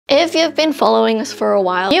If you've been following us for a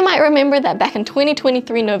while, you might remember that back in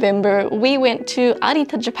 2023 November, we went to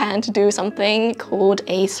Arita, Japan to do something called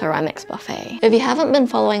a ceramics buffet. If you haven't been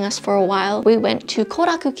following us for a while, we went to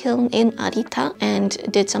Koraku Kiln in Arita and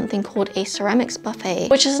did something called a ceramics buffet,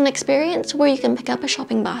 which is an experience where you can pick up a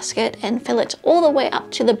shopping basket and fill it all the way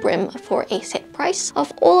up to the brim for a set price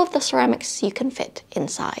of all of the ceramics you can fit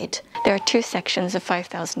inside. There are two sections, the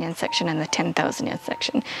 5,000 yen section and the 10,000 yen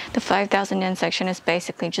section. The 5,000 yen section is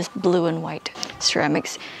basically just blue and white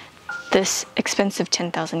ceramics. This expensive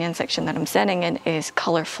 10,000 yen section that I'm standing in is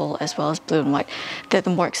colorful as well as blue and white. They're the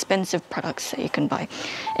more expensive products that you can buy.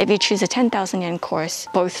 If you choose a 10,000 yen course,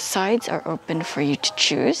 both sides are open for you to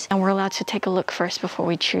choose. And we're allowed to take a look first before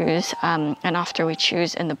we choose, and after we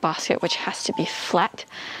choose in the basket, which has to be flat.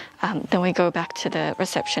 Then we go back to the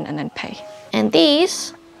reception and then pay. And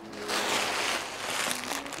these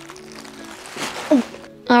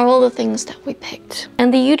are all the things that we picked.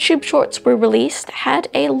 And the YouTube shorts we released had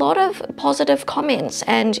a lot of positive comments,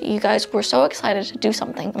 and you guys were so excited to do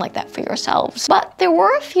something like that for yourselves. But there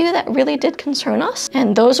were a few that really did concern us,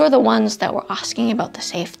 and those are the ones that were asking about the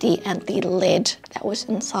safety and the lead that was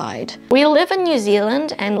inside. We live in New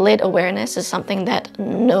Zealand, and lead awareness is something that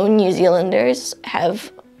no New Zealanders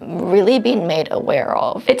have really been made aware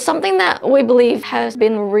of. It's something that we believe has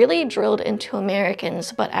been really drilled into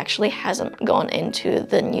Americans, but actually hasn't gone into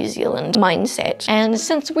the New Zealand mindset. And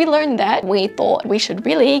since we learned that, we thought we should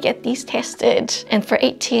really get these tested. And for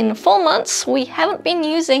 18 full months, we haven't been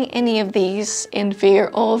using any of these in fear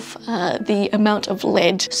of the amount of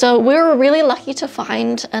lead. So we were really lucky to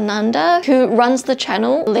find Ananda, who runs the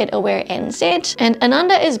channel Lead Aware NZ. And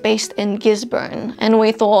Ananda is based in Gisborne. And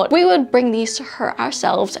we thought we would bring these to her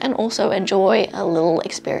ourselves and also enjoy a little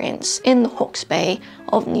experience in the Hawke's Bay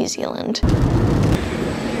of New Zealand.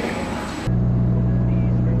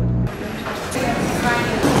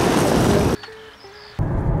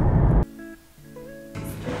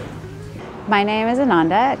 My name is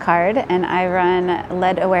Ananda Card, and I run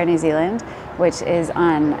Lead Aware New Zealand, which is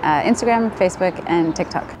on Instagram, Facebook, and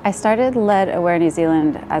TikTok. I started Lead Aware New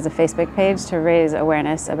Zealand as a Facebook page to raise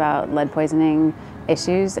awareness about lead poisoning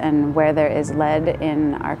issues and where there is lead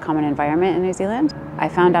in our common environment in New Zealand. I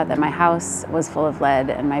found out that my house was full of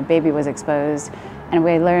lead and my baby was exposed, and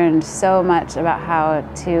we learned so much about how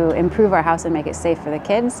to improve our house and make it safe for the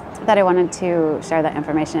kids that I wanted to share that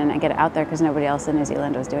information and get it out there because nobody else in New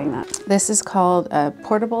Zealand was doing that. This is called a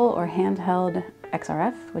portable or handheld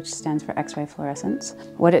XRF, which stands for X-ray fluorescence.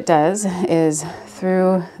 What it does is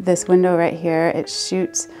through this window right here, it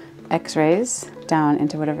shoots X-rays down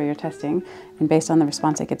into whatever you're testing, and based on the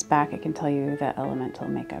response it gets back, it can tell you the elemental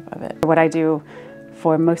makeup of it. What I do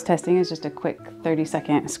for most testing is just a quick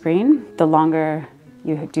 30-second screen. The longer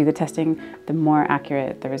you do the testing, the more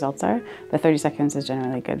accurate the results are, but 30 seconds is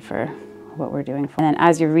generally good for what we're doing. And then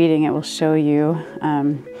as you're reading, it will show you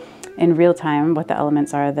in real time what the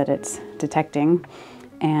elements are that it's detecting,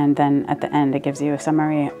 and then at the end it gives you a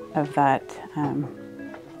summary of that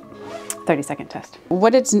 30-second test.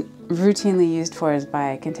 What it's routinely used for is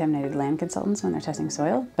by contaminated land consultants when they're testing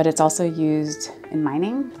soil, but it's also used in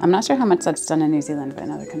mining. I'm not sure how much that's done in New Zealand, but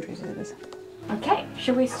in other countries it is. Okay,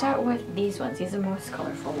 should we start with these ones? These are the most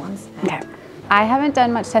colorful ones. Okay. I haven't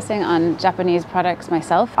done much testing on Japanese products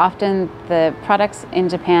myself. Often the products in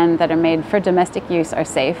Japan that are made for domestic use are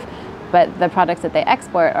safe, but the products that they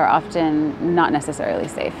export are often not necessarily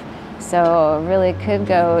safe. So really could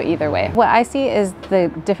go either way. What I see is the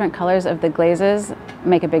different colors of the glazes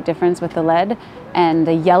make a big difference with the lead, and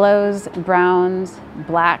the yellows, browns,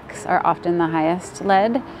 blacks are often the highest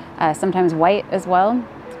lead, sometimes white as well.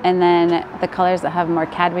 And then the colors that have more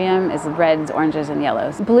cadmium is reds, oranges, and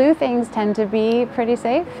yellows. Blue things tend to be pretty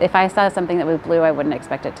safe. If I saw something that was blue, I wouldn't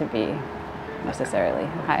expect it to be necessarily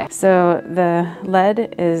high. So the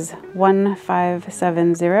lead is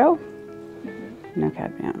 1570. No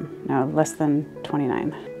cadmium, no, less than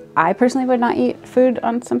 29. I personally would not eat food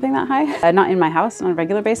on something that high. Not in my house on a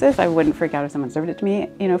regular basis. I wouldn't freak out if someone served it to me,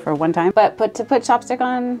 you know, for one time. But to put chopstick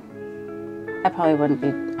on, I probably wouldn't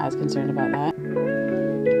be as concerned about that.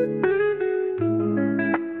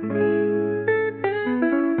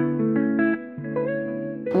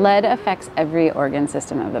 Lead affects every organ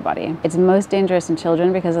system of the body. It's most dangerous in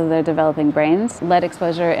children because of their developing brains. Lead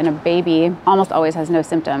exposure in a baby almost always has no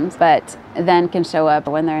symptoms, but then can show up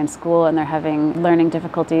when they're in school and they're having learning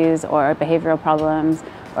difficulties or behavioral problems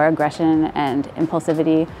or aggression and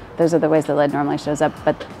impulsivity. Those are the ways that lead normally shows up,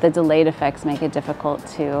 but the delayed effects make it difficult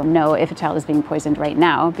to know if a child is being poisoned right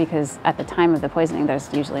now, because at the time of the poisoning, there's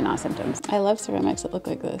usually no symptoms. I love ceramics that look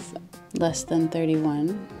like this. Less than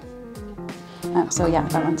 31. So yeah,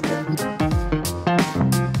 that one's good.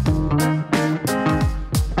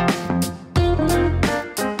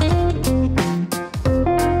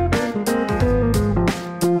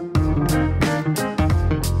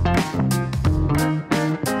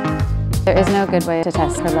 good way to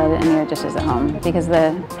test for lead in your dishes at home because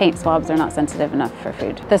the paint swabs are not sensitive enough for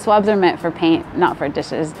food. The swabs are meant for paint, not for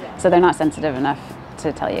dishes, so they're not sensitive enough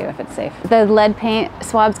to tell you if it's safe. The lead paint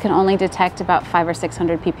swabs can only detect about 500 or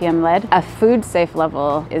 600 ppm lead. A food safe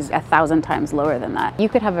level is 1,000 times lower than that. You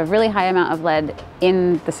could have a really high amount of lead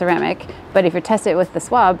in the ceramic, but if you test it with the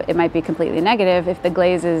swab, it might be completely negative if the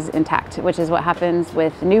glaze is intact, which is what happens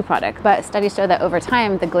with new product. But studies show that over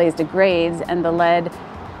time, the glaze degrades and the lead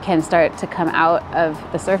can start to come out of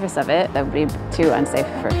the surface of it. That would be too unsafe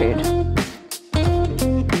for food.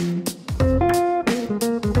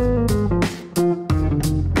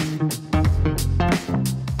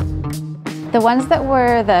 The ones that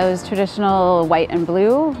were those traditional white and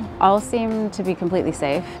blue all seem to be completely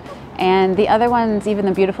safe. And the other ones, even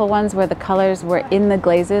the beautiful ones where the colors were in the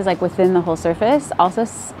glazes, like within the whole surface, also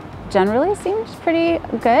generally seemed pretty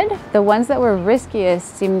good. The ones that were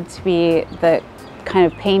riskiest seemed to be the kind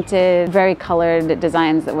of painted, very colored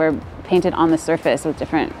designs that were painted on the surface with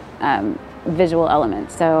different visual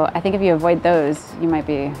elements. So I think if you avoid those, you might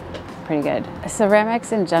be pretty good.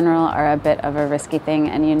 Ceramics in general are a bit of a risky thing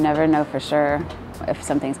and you never know for sure if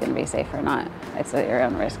something's going to be safe or not. It's at your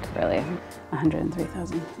own risk, really.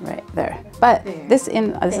 103,000 right there. But this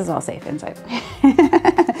is all safe inside.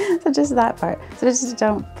 So just that part. So just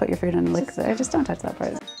don't put your food in liquids there. Just don't touch that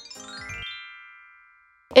part.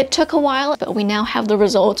 It took a while, but we now have the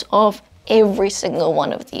results of every single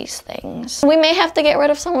one of these things. We may have to get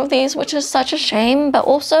rid of some of these, which is such a shame, but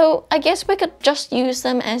also I guess we could just use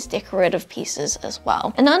them as decorative pieces as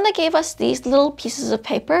well. Ananda gave us these little pieces of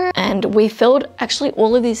paper and we filled actually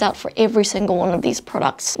all of these out for every single one of these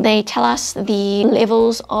products. They tell us the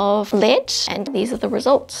levels of lead and these are the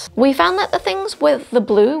results. We found that the things with the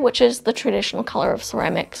blue, which is the traditional color of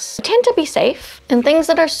ceramics, tend to be safe, and things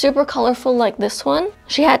that are super colorful like this one,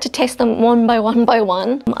 she had to test them one by one by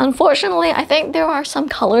one. Unfortunately, I think there are some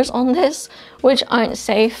colors on this which aren't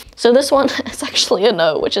safe. So this one is actually a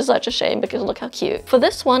no, which is such a shame because look how cute. For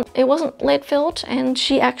this one, it wasn't lead filled and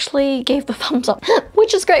she actually gave the thumbs up,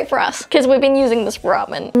 which is great for us because we've been using this for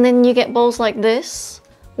ramen. And then you get bowls like this,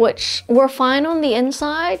 which were fine on the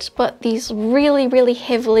inside, but these really, really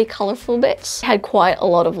heavily colorful bits had quite a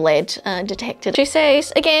lot of lead detected. She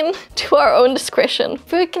says, again, to our own discretion,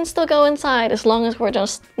 food can still go inside as long as we're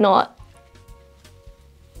just not.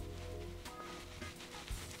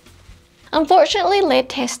 Unfortunately, lead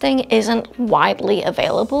testing isn't widely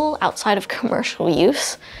available outside of commercial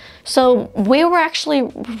use. So we were actually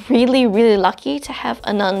really, really lucky to have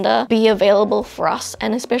Ananda be available for us,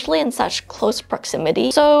 and especially in such close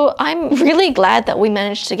proximity. So I'm really glad that we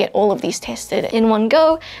managed to get all of these tested in one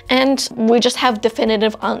go, and we just have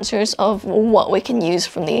definitive answers of what we can use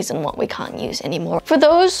from these and what we can't use anymore. For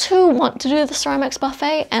those who want to do the ceramics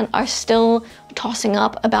buffet and are still tossing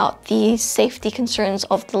up about the safety concerns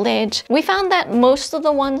of the lead, we found that most of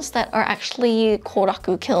the ones that are actually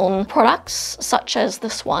koraku kiln products, such as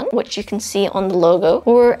this one, which you can see on the logo,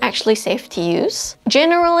 were actually safe to use.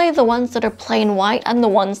 Generally, the ones that are plain white and the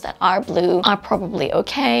ones that are blue are probably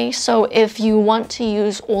okay. So if you want to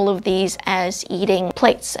use all of these as eating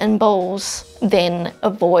plates and bowls, then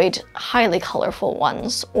avoid highly colorful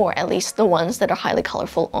ones, or at least the ones that are highly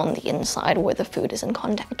colorful on the inside where the food is in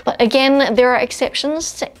contact. But again, there are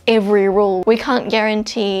exceptions to every rule. We can't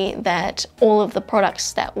guarantee that all of the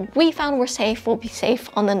products that we found were safe will be safe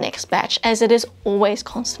on the next batch, as it is always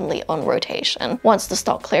constantly on rotation. Once the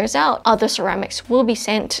stock clears out, other ceramics will be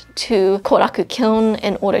sent to koraku kiln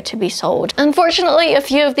in order to be sold. Unfortunately, a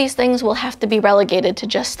few of these things will have to be relegated to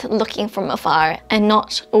just looking from afar and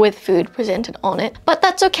not with food presented on it. But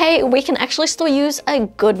that's okay, we can actually still use a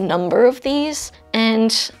good number of these,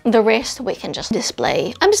 and the rest we can just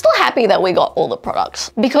display. I'm still happy that we got all the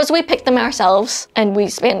products because we picked them ourselves and we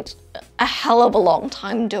spent a hell of a long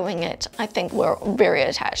time doing it. I think we're very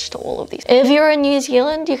attached to all of these. If you're in New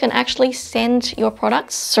Zealand, you can actually send your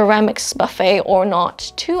products, ceramics buffet or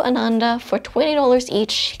not, to Ananda for $20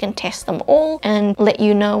 each. She can test them all and let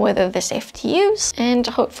you know whether they're safe to use, and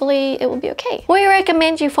hopefully it will be okay. We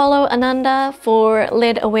recommend you follow Ananda for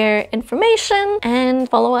lead-aware information and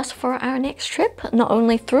follow us for our next trip, not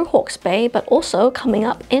only through Hawke's Bay, but also coming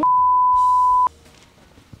up in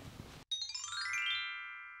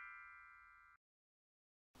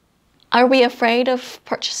Are we afraid of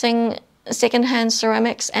purchasing secondhand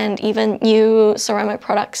ceramics and even new ceramic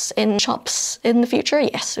products in shops in the future?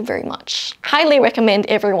 Yes, very much. Highly recommend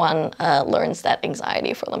everyone learns that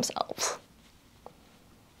anxiety for themselves.